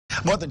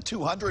More than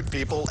 200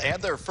 people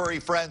and their furry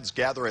friends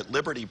gather at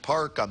Liberty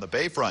Park on the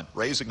Bayfront,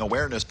 raising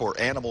awareness for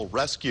animal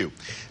rescue.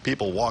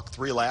 People walk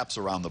 3 laps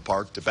around the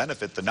park to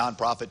benefit the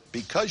nonprofit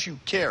Because You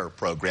Care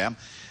program.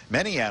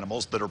 Many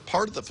animals that are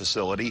part of the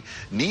facility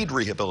need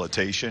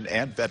rehabilitation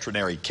and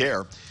veterinary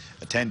care.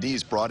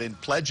 Attendees brought in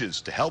pledges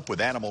to help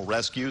with animal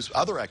rescues.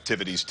 Other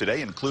activities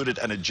today included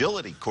an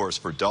agility course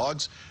for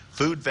dogs,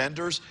 food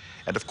vendors,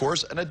 and of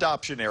course an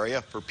adoption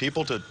area for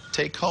people to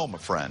take home a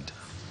friend.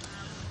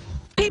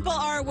 People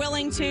are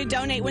willing to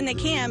donate when they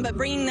can, but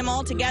bringing them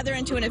all together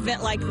into an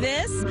event like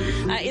this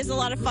is a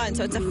lot of fun.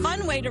 So it's a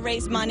fun way to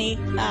raise money.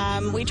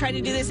 We try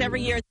to do this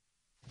every year.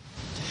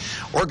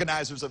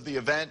 Organizers of the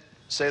event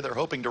say they're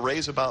hoping to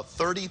raise about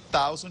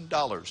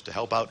 $30,000 to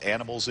help out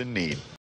animals in need.